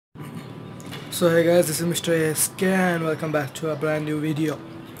So hey guys, this is Mr.ASK and welcome back to a brand new video.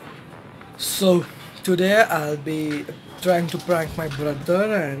 So today I'll be trying to prank my brother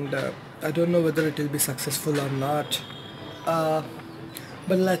and I don't know whether it will be successful or not.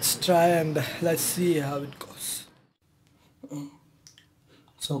 But let's try and let's see how it goes.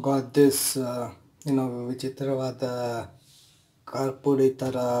 So got this ವಿಚಿತ್ರವಾದ ಕಾರ್ಪುಡಿ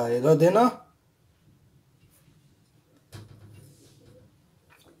ಥರ ಇರೋದೇನೋ.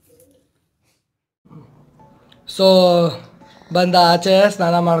 So ಬಂದ ಆಚೆ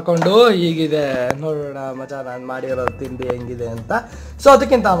ಸ್ನಾನ ಮಾಡಿಕೊಂಡು ಹೀಗಿದೆ ನೋಡೋಣ ಮಜಾ ನಾನು ಮಾಡಿರೋ ತಿಂಡಿ ಹೆಂಗಿದೆ ಅಂತ. ಸೊ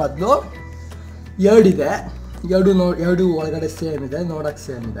ಅದಕ್ಕಿಂತ ಮೊದಲು ಎರಡು ಒಳಗಡೆ ಸೇಮ್ ಇದೆ, ನೋಡೋಕ್ಕೆ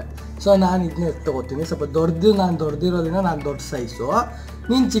ಸೇಮ್ ಇದೆ. ಸೊ ನಾನು ಇದನ್ನ ತೊಗೋತೀನಿ. ಸ್ವಲ್ಪ ನಾನು ದೊಡ್ಡದಿರೋದ್ರಿಂದ ನಾನು ದೊಡ್ಡ ಸೈಜು,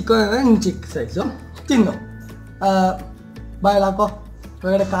 ನೀನು ಚಿಕ್ಕದಂದರೆ ನೀನು ಚಿಕ್ಕ ಸೈಜು. ತಿನ್ನು, ಬಾಯಲ್ಲಿ ಹಾಕೋ.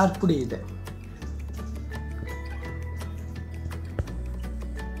 ಒಳಗಡೆ ಖಾರದ ಪುಡಿ ಇದೆ.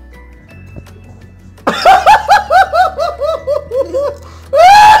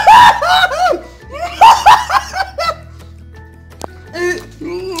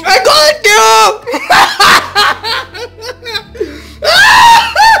 I got you!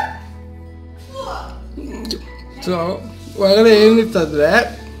 ಸೊ ಒಳಗಡೆ ಏನಿತ್ತಂದರೆ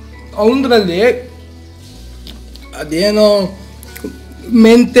ಅವನದ್ರಲ್ಲಿ ಅದೇನೋ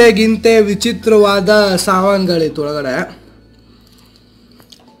ಮೆಂತೆ ವಿಚಿತ್ರವಾದ ಸಾಮಾನುಗಳಿತ್ತು ಒಳಗಡೆ.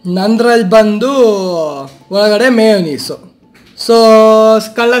 ನಂದ್ರಲ್ಲಿ ಬಂದು ಒಳಗಡೆ ಮೇಯೋನೀಸು. ಸೊ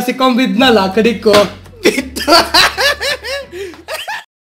ಕಳ್ಳ ಸಿಕ್ಕೊಂಬಿದ್ನಲ್ಲ ಕಡಿಕ್ಕು